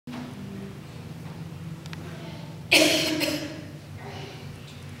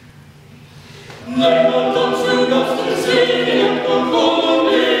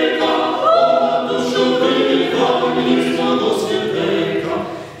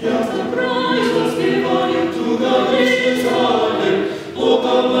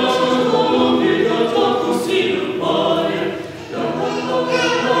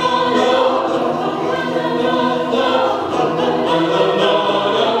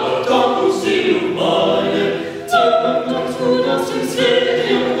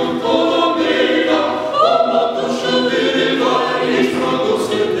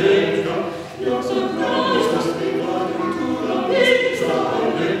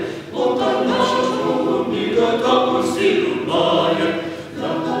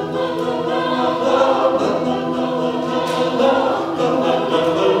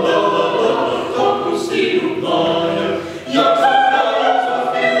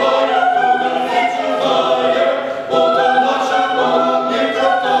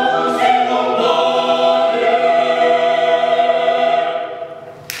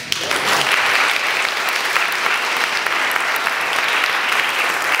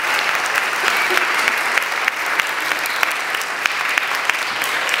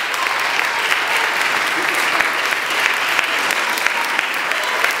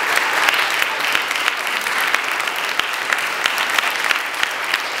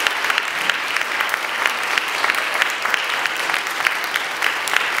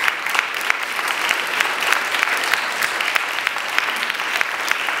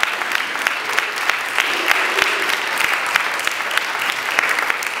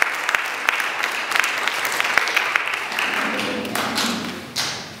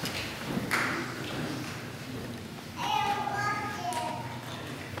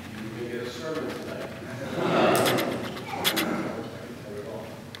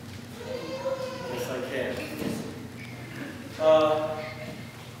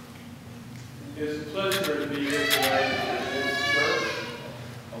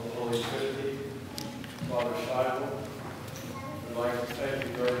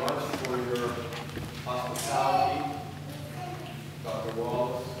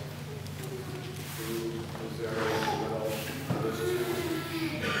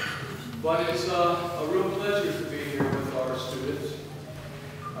But it's a real pleasure to be here with our students.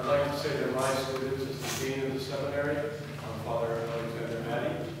 I'd like to say they're my students as the Dean of the Seminary. I'm Father Alexander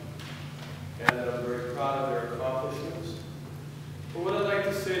Matty, and I'm very proud of their accomplishments. But what I'd like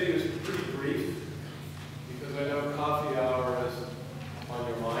to say to you is pretty brief, because I know coffee hour is on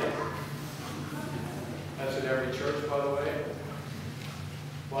your mind. That's in every church, by the way.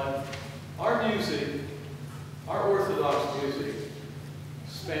 But our music, our Orthodox music,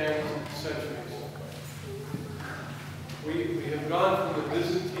 spans centuries. We have gone from the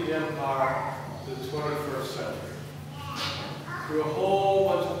Byzantine Empire to the 21st century, through a whole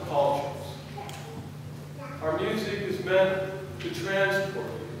bunch of cultures. Our music is meant to transport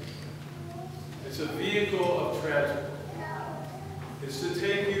you. It's a vehicle of transport. It's to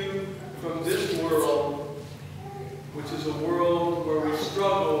take you from this world, which is a world where we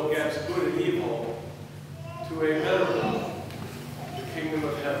struggle against good and evil, to a better world, the kingdom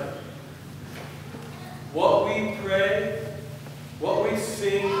of heaven. What we pray, what we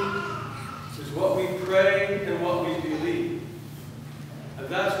sing, is what we pray and what we believe. And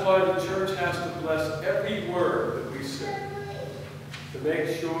that's why the church has to bless every word that we sing, to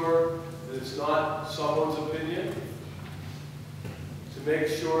make sure that it's not someone's opinion, to make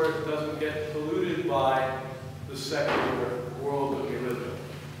sure it doesn't get polluted by the secular world that we live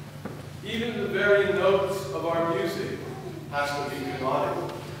in. Even the very notes of our music has to be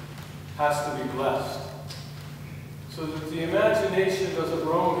canonical, has to be blessed, so that the imagination doesn't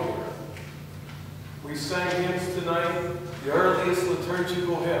roam here. We sang hymns tonight, the earliest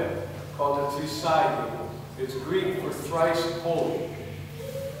liturgical hymn, called the Trisagion. It's Greek for thrice holy.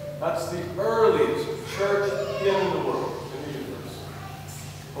 That's the earliest church hymn in the world, in the universe.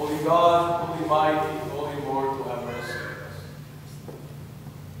 Holy God, holy mighty, holy immortal, have mercy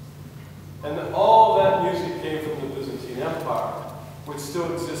on us. And all that music came from the Byzantine Empire, which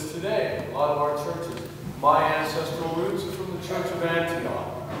still exists today. A lot of our churches. My ancestral roots are from the Church of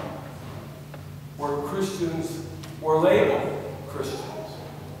Antioch, where Christians were labeled Christians.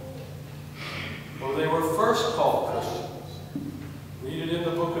 Well, they were first called Christians. Read it in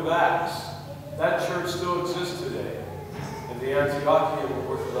the book of Acts. That church still exists today in the Antiochian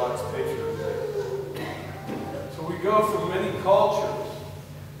Orthodox Patriarchate. So we go from many cultures,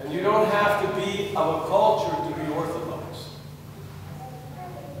 and you don't have to be of a culture to be Orthodox.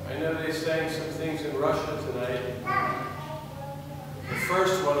 I know they sang some things in Russia tonight. The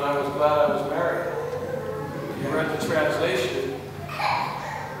first one, I was glad I was married. You read the translation.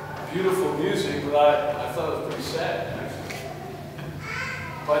 Beautiful music, but I thought it was pretty sad, actually.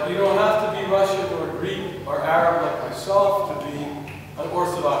 But you don't have to be Russian or Greek or Arab like myself to be an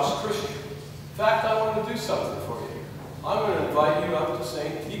Orthodox Christian. In fact, I want to do something for you. I'm going to invite you up to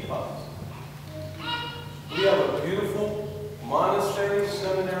St. Teapot's. We have a beautiful monastery,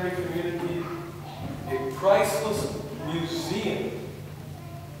 seminary community, a priceless museum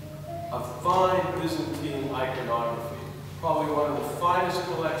of fine Byzantine iconography. Probably one of the finest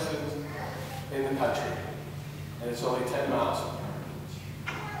collections in the country. And it's only 10 miles from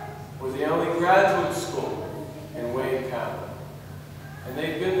here. We're the only graduate school in Wayne County. And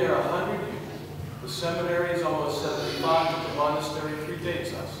they've been there 100 years. The seminary is almost 75, but the monastery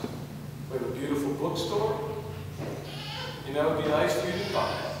predates us. We have a beautiful bookstore. You know, it'd be nice for you to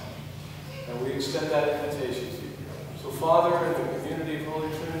come. And we extend that invitation to you. So Father, in the community of Holy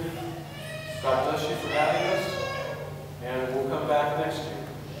Trinity, God bless you for having us. And we'll come back next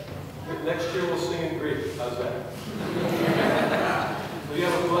year. Next year we'll sing in Greek. How's that? So you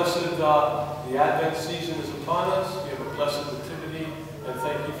have a blessed, the Advent season is upon us. You have a blessed nativity. And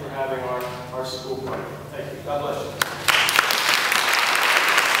thank you for having our school party. Thank you. God bless you.